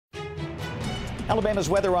Alabama's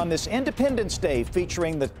weather on this Independence Day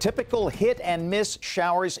featuring the typical hit and miss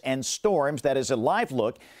showers and storms. That is a live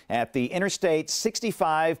look at the Interstate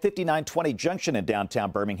 65 5920 junction in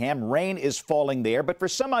downtown Birmingham. Rain is falling there, but for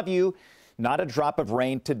some of you, not a drop of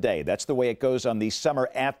rain today. That's the way it goes on these summer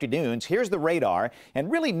afternoons. Here's the radar. And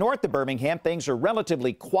really north of Birmingham, things are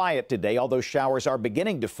relatively quiet today, although showers are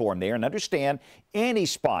beginning to form there. And understand, any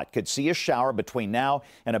spot could see a shower between now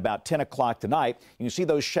and about 10 o'clock tonight. You can see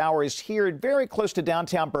those showers here very close to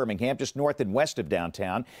downtown Birmingham, just north and west of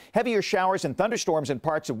downtown. Heavier showers and thunderstorms in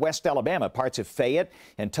parts of West Alabama, parts of Fayette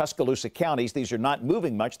and Tuscaloosa counties. These are not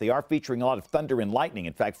moving much. They are featuring a lot of thunder and lightning.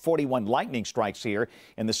 In fact, 41 lightning strikes here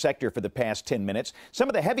in the sector for the past 10 minutes. Some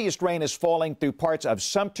of the heaviest rain is falling through parts of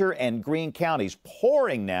Sumter and Greene counties.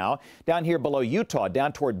 Pouring now down here below Utah,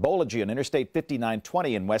 down toward Bolaji on Interstate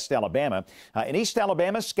 5920 in West Alabama. In East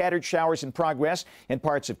Alabama, scattered showers in progress in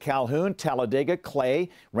parts of Calhoun, Talladega, Clay,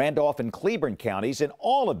 Randolph, and Cleburne counties. And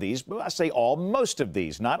all of these, I say all, most of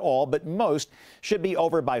these, not all, but most, should be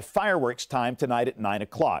over by fireworks time tonight at 9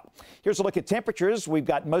 o'clock. Here's a look at temperatures. We've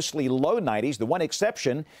got mostly low 90s. The one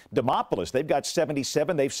exception, Demopolis. They've got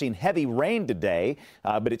 77. They've seen heavy rain today,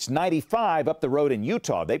 but it's 95 up the road in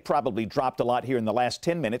Utah. They probably dropped a lot here in the last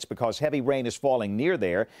 10 minutes because heavy rain is falling near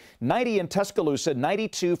there. 90 in Tuscaloosa,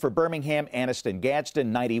 92 for Birmingham, Anniston,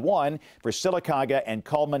 Gadsden, 91 for Sylacauga and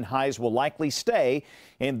Cullman. Highs will likely stay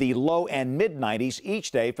in the low and mid 90s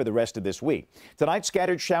each day for the rest of this week. Tonight,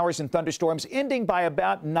 scattered showers and thunderstorms ending by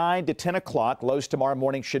about 9 to 10 o'clock. Lows tomorrow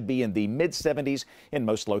morning should be in the mid 70s in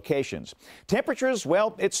most locations. Temperatures,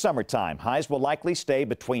 well, it's summertime. Highs will likely stay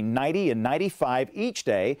between 90 and 95 each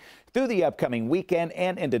day through the upcoming weekend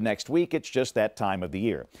and into next week. It's just that time of the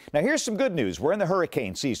year. Now, here's some good news. We're in the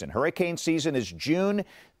hurricane season. Hurricane season is June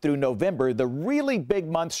through November. The really big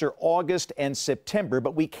months are August and September,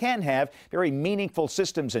 but we can have very meaningful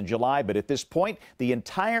systems in July. But at this point, the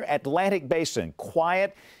entire Atlantic basin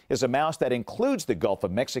quiet as a mouse. That includes the Gulf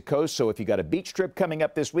of Mexico. So if you got a beach trip coming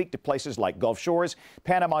up this week to places like Gulf Shores,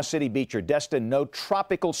 Panama City Beach, or Destin, no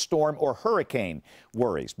tropical storm or hurricane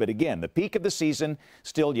worries. But again, the peak of the season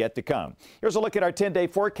still yet to come. Here's a look at our 10-day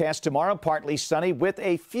forecast. Tomorrow, partly sunny with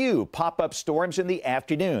a few pop-up storms in the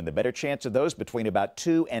afternoon. The better chance of those between about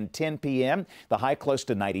 2 and 10 p.m. The high close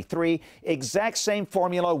to 93. Exact same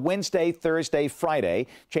formula Wednesday, Thursday, Friday.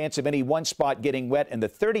 Chance of any one spot getting wet in the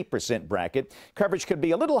 30% bracket. Coverage could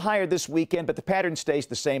be a little higher this weekend, but the pattern stays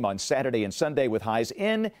the same on Saturday and Sunday with highs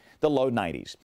in the low 90s.